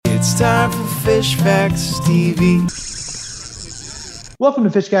It's time for Fish Facts TV. Welcome to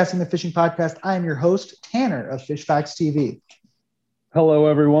Fishcasting, the fishing podcast. I am your host, Tanner of Fish Facts TV. Hello,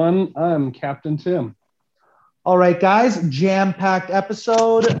 everyone. I'm Captain Tim. All right, guys, jam-packed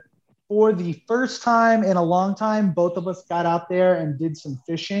episode. For the first time in a long time, both of us got out there and did some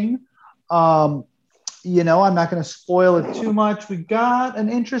fishing. I'm not going to spoil it too much. We got an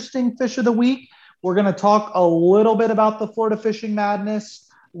interesting fish of the week. We're going to talk a little bit about the Florida Fishing Madness.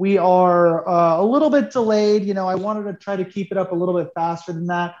 We are a little bit delayed. I wanted to try to keep it up a little bit faster than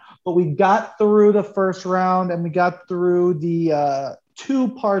that, but we got through the first round and we got through the two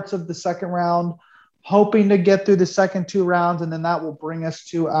parts of the second round, hoping to get through the second two rounds, and then that will bring us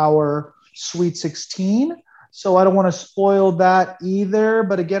to our Sweet 16. So I don't want to spoil that either.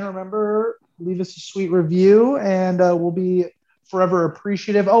 But again, remember, leave us a sweet review, and we'll be forever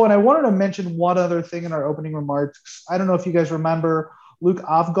appreciative. Oh, and I wanted to mention one other thing in our opening remarks. I don't know if you guys remember Luke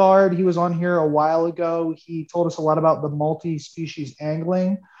Avgard. He was on here a while ago. He told us a lot about the multi-species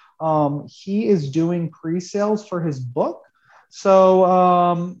angling. He is doing pre-sales for his book.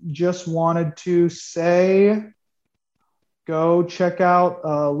 So just wanted to say, go check out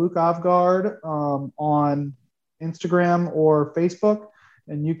Luke Avgard on Instagram or Facebook,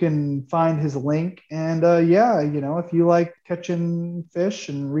 and you can find his link. And if you like catching fish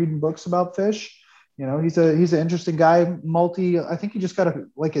and reading books about fish, he's an interesting guy. I think he just got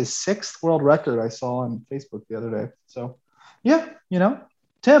his 6th world record I saw on Facebook the other day. So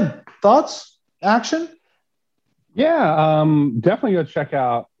Tim, thoughts, action? Yeah, definitely go check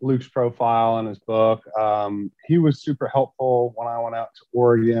out Luke's profile and his book. He was super helpful when I went out to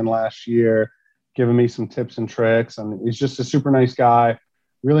Oregon last year, giving me some tips and tricks. And he's just a super nice guy.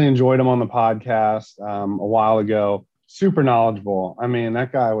 Really enjoyed him on the podcast a while ago. Super knowledgeable. I mean,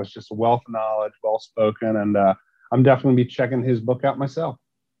 that guy was just a wealth of knowledge, well-spoken, and I'm definitely be checking his book out myself.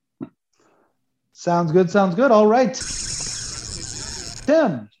 Sounds good. All right.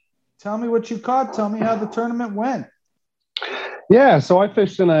 Tim, tell me what you caught. Tell me how the tournament went. Yeah, so I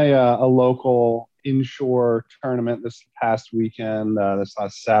fished in a local inshore tournament this past weekend, this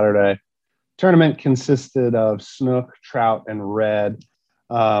last Saturday. Tournament consisted of snook, trout, and red.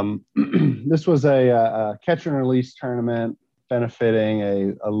 This was a catch and release tournament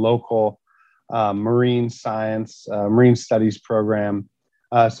benefiting a local marine studies program.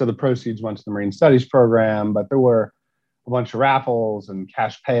 So the proceeds went to the marine studies program, but there were a bunch of raffles and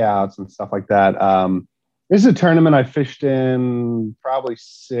cash payouts and stuff like that. This is a tournament I fished in probably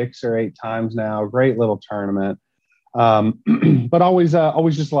 6 or 8 times now. Great little tournament, but always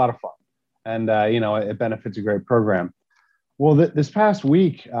just a lot of fun. And, it benefits a great program. Well, this past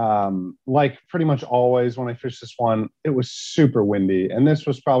week, like pretty much always when I fished this one, it was super windy. And this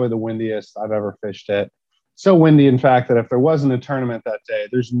was probably the windiest I've ever fished it. So windy, in fact, that if there wasn't a tournament that day,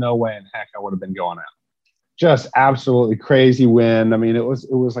 there's no way in heck I would have been going out. Just absolutely crazy wind. I mean, it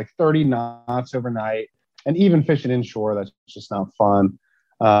was like 30 knots overnight. And even fishing inshore, that's just not fun.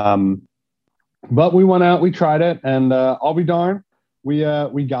 But we went out, we tried it, and I'll be darned. We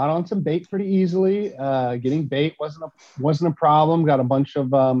got on some bait pretty easily. Getting bait wasn't a problem. Got a bunch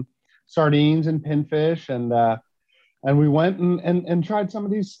of sardines and pinfish, and we went and tried some of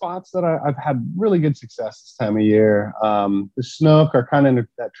these spots that I've had really good success this time of year. The snook are kind of in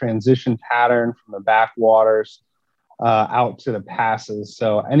that transition pattern from the backwaters out to the passes.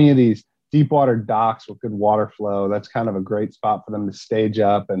 So any of these deep water docks with good water flow, that's kind of a great spot for them to stage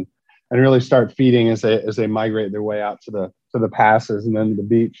up and really start feeding as they migrate their way out to the passes and then to the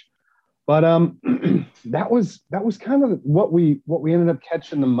beach. But that was kind of what we ended up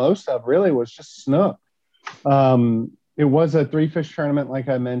catching the most of, really, was just snook. It was a 3-fish tournament, like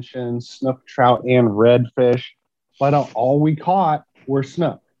I mentioned, snook, trout, and redfish. But all we caught were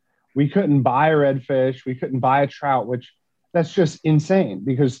snook. We couldn't buy a redfish. We couldn't buy a trout, which that's just insane,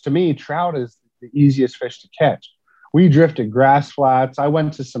 because to me, trout is the easiest fish to catch. We drifted grass flats. I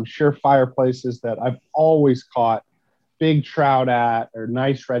went to some surefire places that I've always caught big trout at or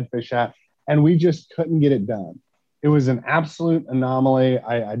nice redfish at, and we just couldn't get it done. It was an absolute anomaly.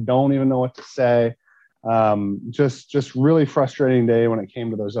 I don't even know what to say. Just really frustrating day when it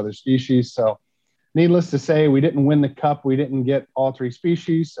came to those other species. So needless to say, we didn't win the cup. We didn't get all 3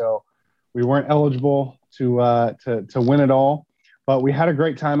 species, so we weren't eligible to win it all. But we had a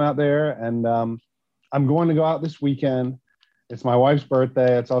great time out there, and I'm going to go out this weekend. It's my wife's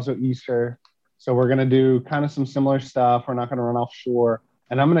birthday. It's also Easter. So we're going to do kind of some similar stuff. We're not going to run offshore.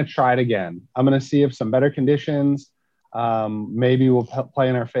 And I'm going to try it again. I'm going to see if some better conditions maybe will play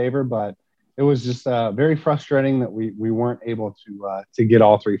in our favor. But it was just very frustrating that we weren't able to get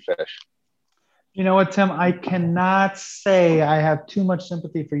all 3 fish. You know what, Tim? I cannot say I have too much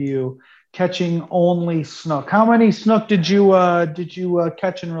sympathy for you catching only snook. How many snook did you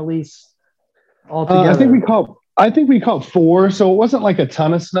catch and release I think we altogether? caught. I think we caught four, so it wasn't like a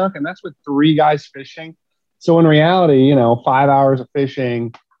ton of snook, and that's with three guys fishing. So in reality, 5 hours of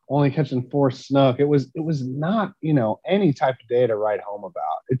fishing, only catching four snook. It was not any type of day to write home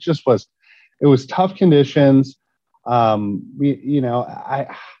about. It just was. It was tough conditions. I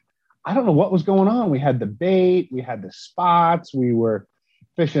don't know what was going on. We had the bait, we had the spots, we were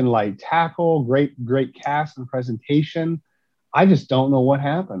fishing light tackle, great cast and presentation. I just don't know what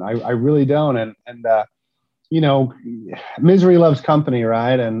happened. I really don't. And you know, misery loves company,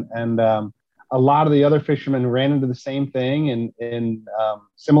 right? And a lot of the other fishermen ran into the same thing in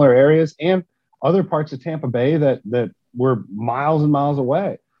similar areas and other parts of Tampa Bay that were miles and miles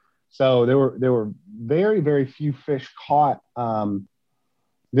away. So there were very few fish caught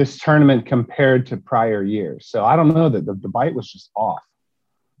this tournament compared to prior years. So I don't know that the bite was just off.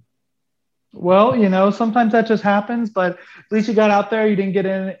 Well, sometimes that just happens, but at least you got out there. You didn't get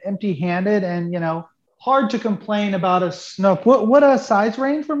in empty-handed, and hard to complain about a snook. What a size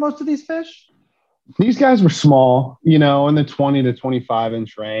range for most of these fish? These guys were small, in the 20 to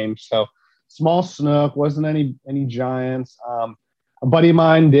 25-inch range. So small snook, wasn't any giants. A buddy of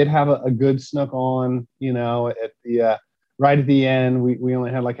mine did have a good snook on, at the right at the end. We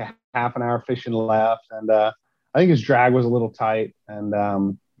only had like a half an hour fishing left, and I think his drag was a little tight,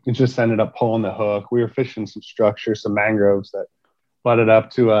 and it just ended up pulling the hook. We were fishing some structure, some mangroves that butted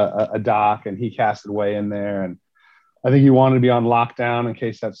up to a dock, and he casted way in there. And I think he wanted to be on lockdown in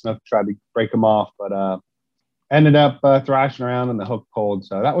case that snook tried to break him off, but ended up thrashing around and the hook pulled.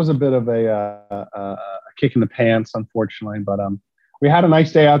 So that was a bit of a kick in the pants, unfortunately. But we had a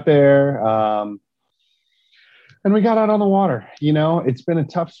nice day out there, and we got out on the water. It's been a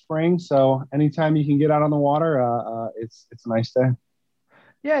tough spring, so anytime you can get out on the water, it's a nice day.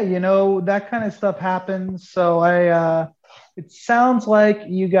 Yeah, that kind of stuff happens. So it sounds like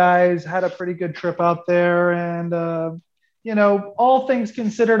you guys had a pretty good trip out there, and all things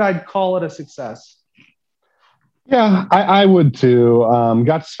considered, I'd call it a success. Yeah, I would too.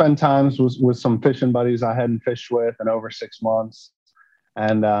 Got to spend times with some fishing buddies I hadn't fished with in over 6 months.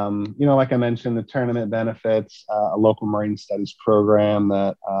 And, like I mentioned, the tournament benefits a local marine studies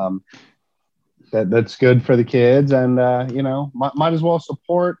program that's good for the kids. And, might as well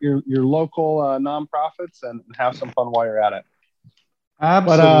support your local nonprofits and have some fun while you're at it.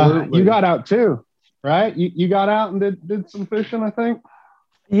 But you Absolutely. got out too, right? You got out and did some fishing, I think.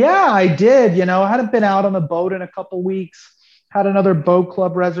 Yeah, I did. I hadn't been out on the boat in a couple weeks. Had another boat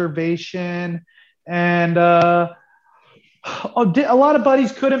club reservation, and a lot of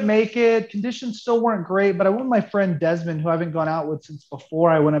buddies couldn't make it. Conditions still weren't great, but I went with my friend Desmond, who I haven't gone out with since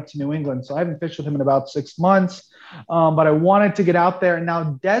before I went up to New England. So I haven't fished with him in about 6 months. But I wanted to get out there. And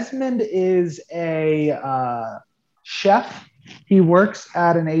now Desmond is a chef. He works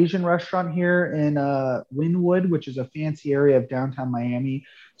at an Asian restaurant here in Wynwood, which is a fancy area of downtown Miami.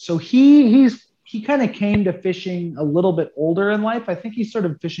 So he kind of came to fishing a little bit older in life. I think he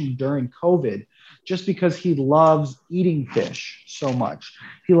started fishing during COVID just because he loves eating fish so much.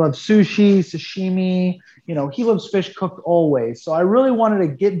 He loves sushi, sashimi. He loves fish cooked always. So I really wanted to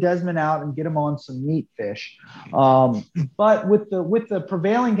get Desmond out and get him on some meat fish. But with the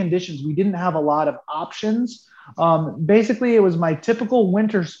prevailing conditions, we didn't have a lot of options. Basically, it was my typical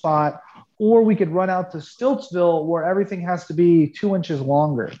winter spot, or we could run out to Stiltsville where everything has to be 2 inches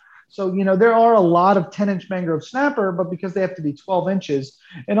longer. So, there are a lot of 10-inch mangrove snapper, but because they have to be 12 inches,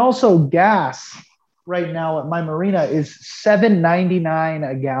 and also gas right now at my marina is $7.99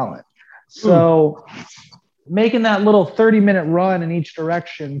 a gallon. So making that little 30-minute run in each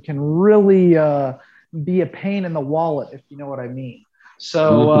direction can really be a pain in the wallet, if you know what I mean.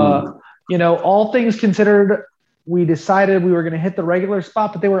 So, Mm-hmm. all things considered, we decided we were going to hit the regular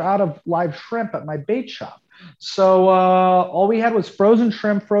spot, but they were out of live shrimp at my bait shop. So all we had was frozen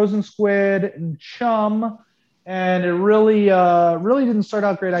shrimp, frozen squid, and chum, and it really didn't start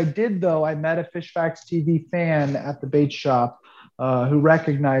out great. I did though. I met a Fish Facts TV fan at the bait shop who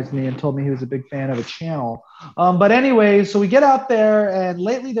recognized me and told me he was a big fan of the channel. But anyway, so we get out there, and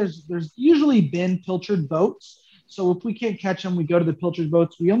lately there's usually been pilchard boats. So if we can't catch them, we go to the pilchard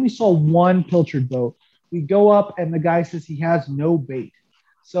boats. We only saw one pilchard boat. We go up, and the guy says he has no bait.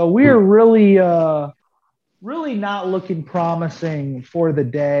 So we're really not looking promising for the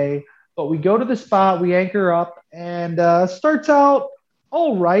day. But we go to the spot, we anchor up, and starts out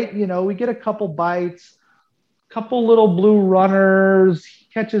all right. We get a couple bites, couple little blue runners, he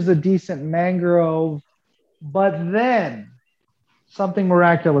catches a decent mangrove, but then something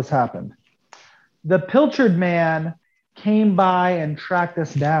miraculous happened. the pilchard man came by and tracked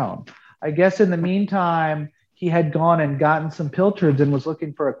us down. I guess in the meantime, he had gone and gotten some pilchards and was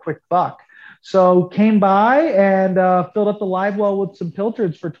looking for a quick buck. So came by and filled up the live well with some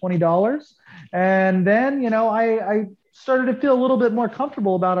pilchards for $20. And then, I started to feel a little bit more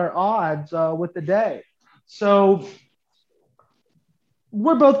comfortable about our odds with the day. So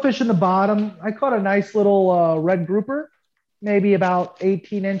we're both fishing the bottom. I caught a nice little red grouper, maybe about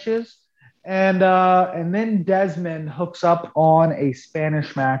 18 inches. And then Desmond hooks up on a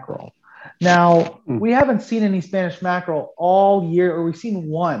Spanish mackerel. Now, we haven't seen any Spanish mackerel all year, or we've seen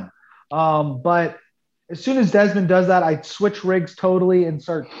one. But as soon as Desmond does that, I switch rigs totally and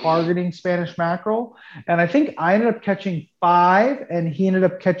start targeting Spanish mackerel. And I think I ended up catching 5 and he ended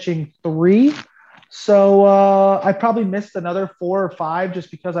up catching 3. So I probably missed another 4 or 5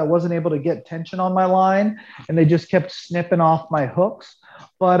 just because I wasn't able to get tension on my line and they just kept snipping off my hooks.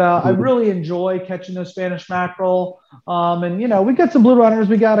 But I really enjoy catching those Spanish mackerel. And, we got some blue runners.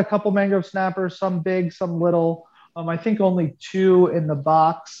 We got a couple mangrove snappers, some big, some little. I think only 2 in the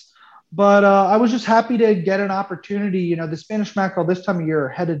box. But I was just happy to get an opportunity. The Spanish mackerel this time of year are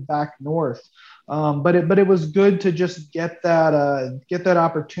headed back north. But it was good to just get that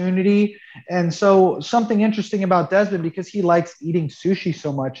opportunity. And so something interesting about Desmond, because he likes eating sushi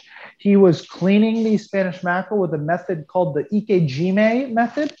so much, he was cleaning the Spanish mackerel with a method called the ikejime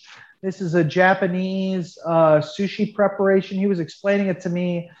method. This is a Japanese sushi preparation. He was explaining it to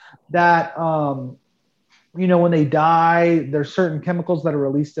me that when they die, there's certain chemicals that are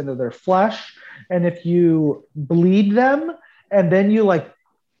released into their flesh, and if you bleed them and then you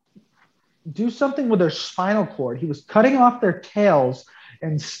do something with their spinal cord. He was cutting off their tails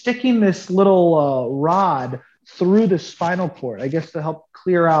and sticking this little rod through the spinal cord, I guess to help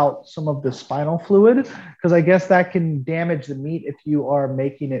clear out some of the spinal fluid, because I guess that can damage the meat if you are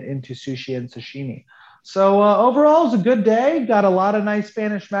making it into sushi and sashimi. So overall, it was a good day. Got a lot of nice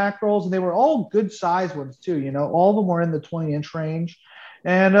Spanish mackerels, and they were all good size ones too. All of them were in the 20-inch range,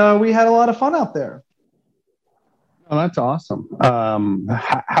 and we had a lot of fun out there. Oh, that's awesome.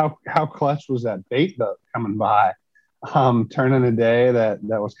 How clutch was that bait boat coming by, turning a day that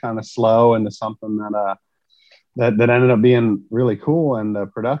was kind of slow into something that ended up being really cool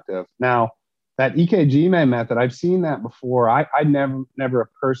and productive. Now, that ikejime method, I've seen that before. I never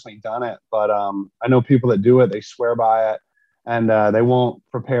personally done it, but I know people that do it. They swear by it, and they won't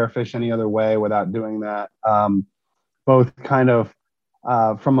prepare fish any other way without doing that. Both kind of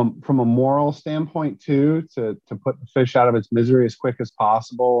from a moral standpoint too, to put the fish out of its misery as quick as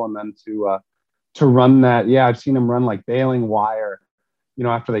possible, and then to run that. Yeah, I've seen them run like baling wire,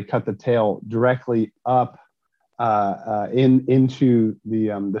 after they cut the tail directly up into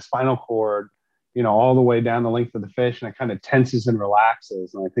the spinal cord, all the way down the length of the fish, and it kind of tenses and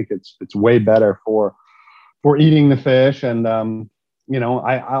relaxes. And I think it's way better for eating the fish. And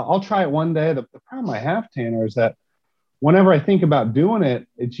I'll try it one day. The problem I have, Tanner, is that whenever I think about doing it,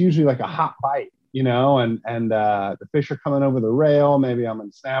 it's usually like a hot bite, and the fish are coming over the rail. Maybe I'm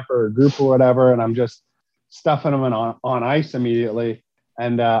in snapper or group or whatever, and I'm just stuffing them on ice immediately.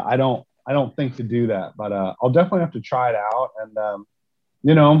 And I don't think to do that, but I'll definitely have to try it out, and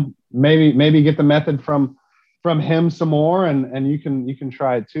maybe get the method from him some more, and you can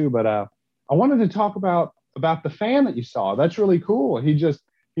try it too. But I wanted to talk about the fan that you saw. That's really cool.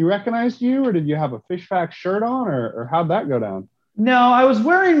 He recognized you, or did you have a Fish Facts shirt on, or how'd that go down? No, I was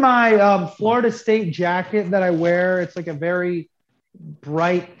wearing my Florida State jacket that I wear. It's like a very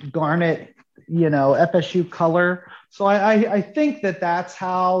bright garnet, FSU color. So I think that's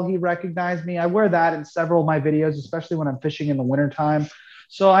how he recognized me. I wear that in several of my videos, especially when I'm fishing in the wintertime.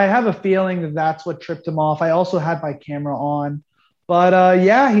 So I have a feeling that that's what tripped him off. I also had my camera on. But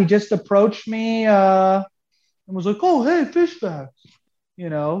he just approached me and was like, "Oh, hey, Fish Facts."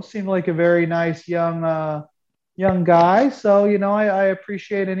 Seemed like a very nice young guy. So, I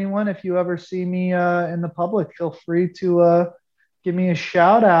appreciate anyone. If you ever see me in the public, feel free to give me a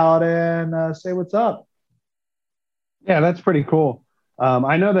shout out and say what's up. Yeah, that's pretty cool.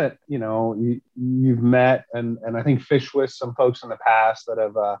 I know that, you've met and I think fished with some folks in the past that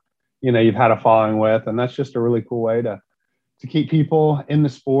have, you've had a following with, and that's just a really cool way to keep people in the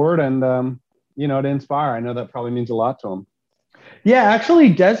sport and, to inspire. I know that probably means a lot to them. Yeah, actually,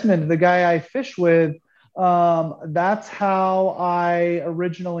 Desmond, the guy I fish with, that's how I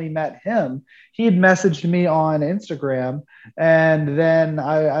originally met him. He had messaged me on Instagram, and then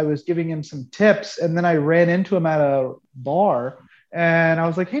I was giving him some tips, and then I ran into him at a bar, and I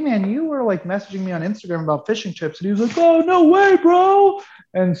was like, "Hey, man, you were like messaging me on Instagram about fishing tips," and he was like, "Oh, no way, bro!"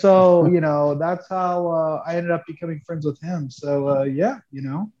 And so, that's how I ended up becoming friends with him. So,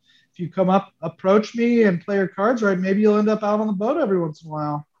 if you come up, approach me and play your cards right, maybe you'll end up out on the boat every once in a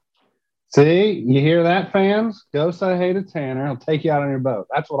while. See, you hear that, fans? Go say hey to Tanner. He'll take you out on your boat.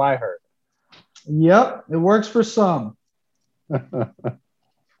 That's what I heard. Yep, it works for some.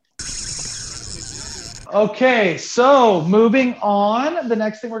 Okay, so moving on. The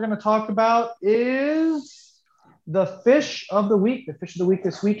next thing we're going to talk about is the fish of the week. The fish of the week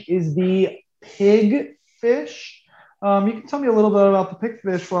this week is the pig fish. You can tell me a little bit about the pig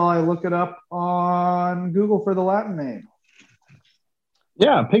fish while I look it up on Google for the Latin name.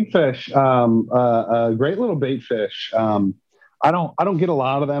 Yeah, pigfish, a great little bait fish. I don't get a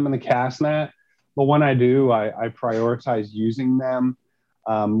lot of them in the cast net, but when I do, I prioritize using them.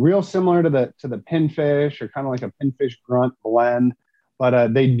 Real similar to the pinfish, or kind of like a pinfish grunt blend,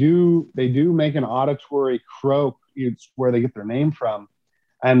 but they do make an auditory croak. It's where they get their name from,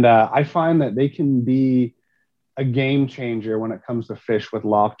 and I find that they can be a game changer when it comes to fish with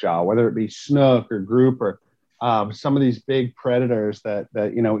lockjaw, whether it be snook or grouper. Some of these big predators that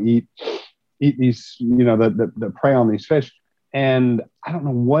eat these, the prey on these fish. And I don't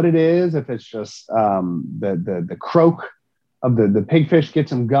know what it is, if it's just the croak of the pigfish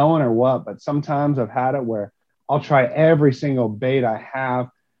gets them going or what, but sometimes I've had it where I'll try every single bait I have,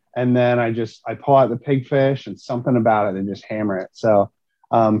 and then I pull out the pigfish and something about it and just hammer it. So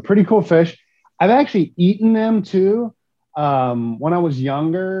pretty cool fish. I've actually eaten them too. When I was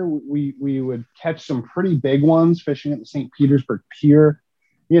younger, we would catch some pretty big ones fishing at the St. Petersburg Pier,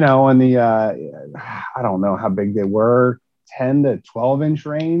 in the, I don't know how big they were, 10 to 12 inch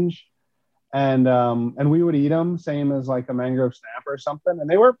range. And we would eat them, same as like a mangrove snapper or something. And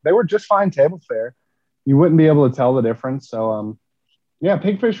they were just fine table fare. You wouldn't be able to tell the difference. So, yeah,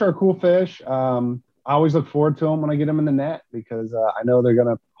 pigfish are a cool fish. I always look forward to them when I get them in the net, because I know they're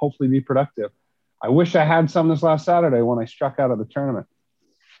going to hopefully be productive. I wish I had some this last Saturday when I struck out of the tournament.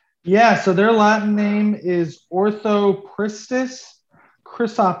 Yeah, so their Latin name is Orthopristis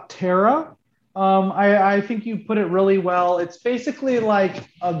chrysoptera. I think you put it really well. It's basically like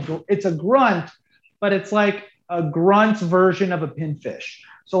it's a grunt, but it's like a grunt's version of a pinfish.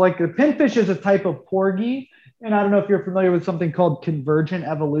 So like the pinfish is a type of porgy, and I don't know if you're familiar with something called convergent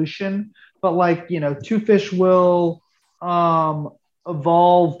evolution, but like, two fish will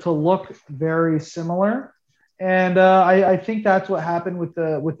evolve to look very similar. And I think that's what happened with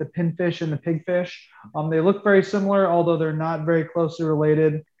the pinfish and the pigfish. They look very similar, although they're not very closely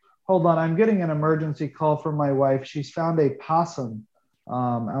related. Hold on, I'm getting an emergency call from my wife. She's found a possum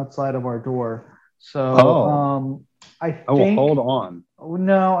outside of our door. So I think, hold on.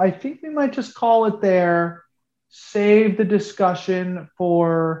 No, I think we might just call it there. Save the discussion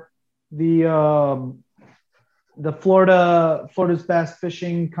for the Florida's Best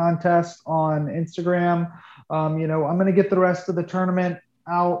Fishing Contest on Instagram. I'm going to get the rest of the tournament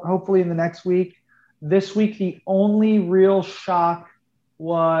out hopefully in the next week. This week, the only real shock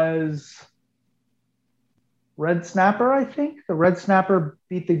was red snapper, I think. The red snapper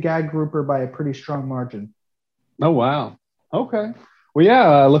beat the gag grouper by a pretty strong margin. Oh, wow. Okay. Well, yeah,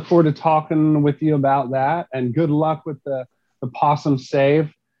 I look forward to talking with you about that, and good luck with the possum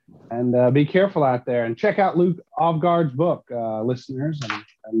save. And be careful out there, and check out Luke Ovgaard's book, listeners,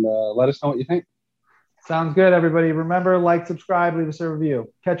 and let us know what you think. Sounds good, everybody. Remember, like, subscribe, leave us a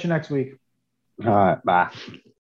review. Catch you next week. All right. Bye.